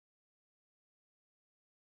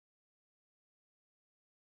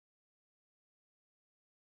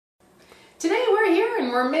Today we're here and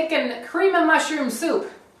we're making cream of mushroom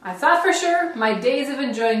soup. I thought for sure my days of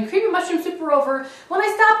enjoying cream of mushroom soup were over when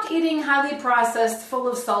I stopped eating highly processed, full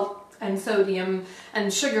of salt and sodium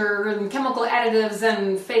and sugar and chemical additives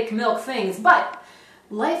and fake milk things. But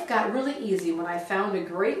life got really easy when I found a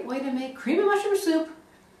great way to make cream of mushroom soup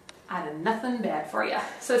out of nothing bad for you.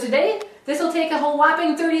 So today, this will take a whole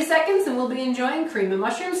whopping 30 seconds and we'll be enjoying cream of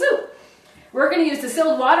mushroom soup. We're going to use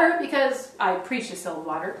distilled water because I preach distilled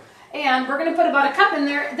water. And we're going to put about a cup in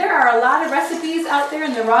there. There are a lot of recipes out there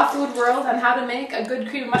in the raw food world on how to make a good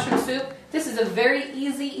cream of mushroom soup. This is a very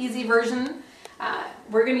easy version.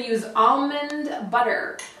 We're going to use almond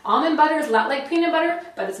butter. Almond butter is a lot like peanut butter,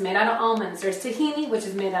 but it's made out of almonds. There's tahini, which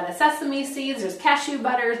is made out of sesame seeds. There's cashew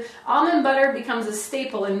butters. Almond butter becomes a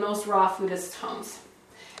staple in most raw foodist homes.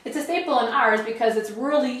 It's a staple in ours because it's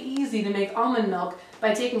really easy to make almond milk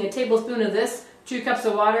by taking a tablespoon of this, 2 cups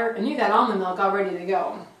of water, and you got almond milk all ready to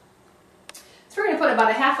go. So we're going to put about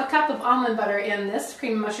a half a cup of almond butter in this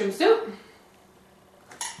cream of mushroom soup.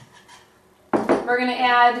 We're going to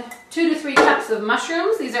add 2 to 3 cups of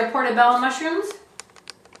mushrooms. These are portobello mushrooms.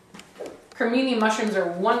 Cremini mushrooms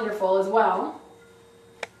are wonderful as well.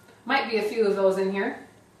 Might be a few of those in here.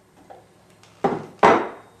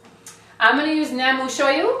 I'm going to use namu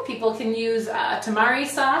shoyu. People can use tamari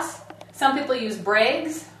sauce. Some people use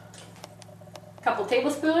Bragg's. A couple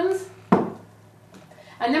tablespoons.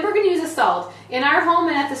 And then we're going to use a salt. In our home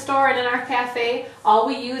and at the store and in our cafe, all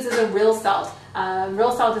we use is a real salt.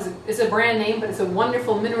 Real salt is a brand name, but it's a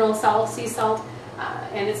wonderful mineral salt, sea salt,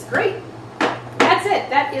 and it's great. That's it.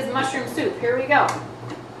 That is mushroom soup. Here we go.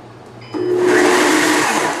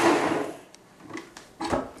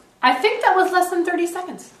 I think that was less than 30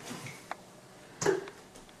 seconds.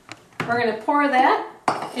 We're going to pour that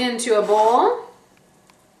into a bowl.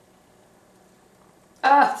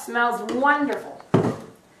 Oh, it smells wonderful.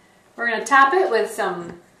 We're going to top it with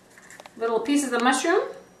some little pieces of mushroom.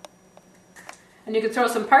 And you can throw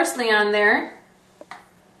some parsley on there.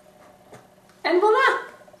 And voila!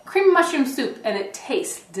 Cream of mushroom soup, and it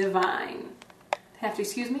tastes divine. Have to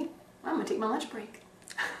excuse me? I'm going to take my lunch break.